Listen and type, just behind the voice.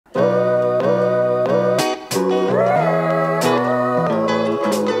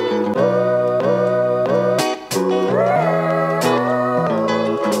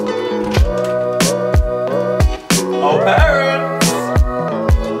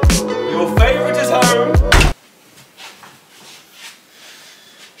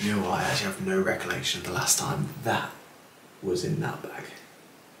recollection of the last time that was in that bag.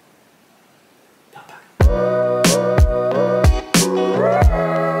 That bag.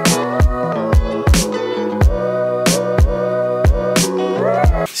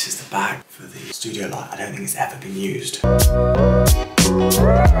 This is the bag for the studio light. I don't think it's ever been used.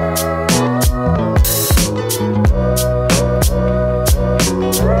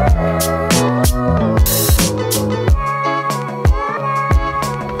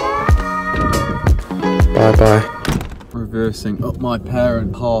 Bye bye. Reversing up my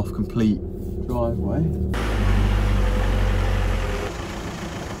parent half complete driveway.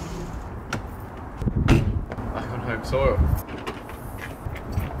 Back on home soil.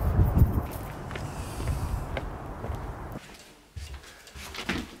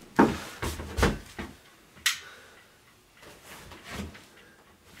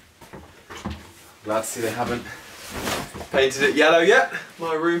 Glad to see they haven't painted it yellow yet.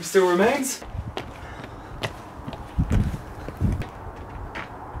 My room still remains.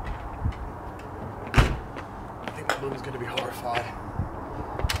 I think my mum's going to be horrified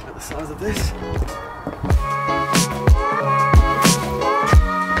at the size of this.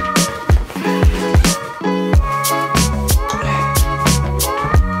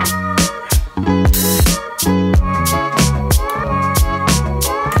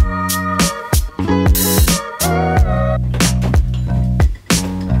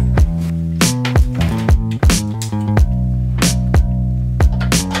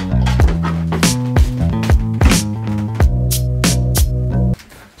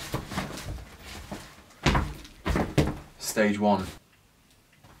 Stage 1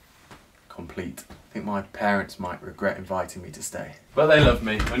 complete. I think my parents might regret inviting me to stay, but they love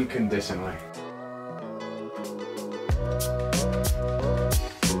me unconditionally.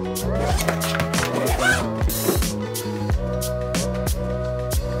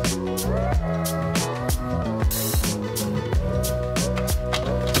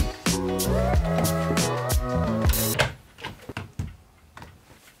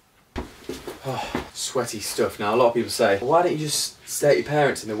 Sweaty stuff. Now a lot of people say, well, why don't you just stay at your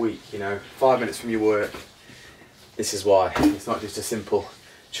parents in the week, you know, 5 minutes from your work. This is why. It's not just a simple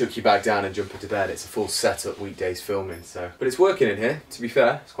chuck your bag down and jump into bed. It's a full setup, weekdays filming. So, but it's working in here, to be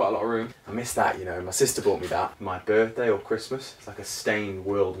fair. It's quite a lot of room. I miss that, you know. My sister bought me that for my birthday or Christmas. It's like a stained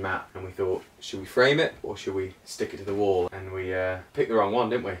world map, and we thought, should we frame it or should we stick it to the wall? And we picked the wrong one,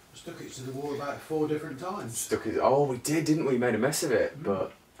 didn't we? Stuck it to the wall about 4 different times. Stuck it. Oh, we did, didn't we? Made a mess of it,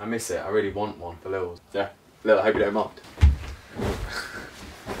 but I miss it. I really want one for Lil. Yeah, Lil, I hope you don't mind.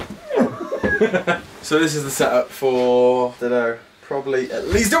 So this is the setup for, I don't know, probably at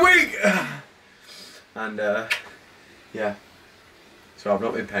least a week. And yeah. So I've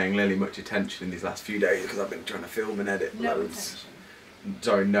not been paying Lily much attention in these last few days because I've been trying to film and edit loads.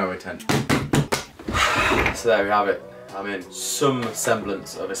 Sorry, no attention. So there we have it. I'm in some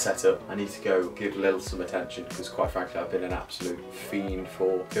semblance of a setup. I need to go give Lil some attention because quite frankly I've been an absolute fiend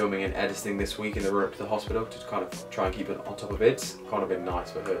for filming and editing this week in the run up to the hospital to kind of try and keep it on top of it. Kind of been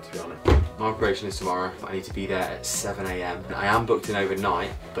nice for her, to be honest. My operation is tomorrow. I need to be there at 7 AM. I am booked in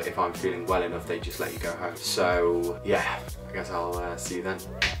overnight, but if I'm feeling well enough they just let you go home. So yeah, I guess I'll see you then.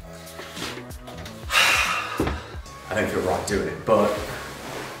 I don't feel right doing it, but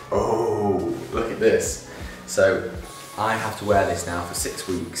oh, look at this. So I have to wear this now for 6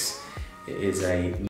 weeks. It is a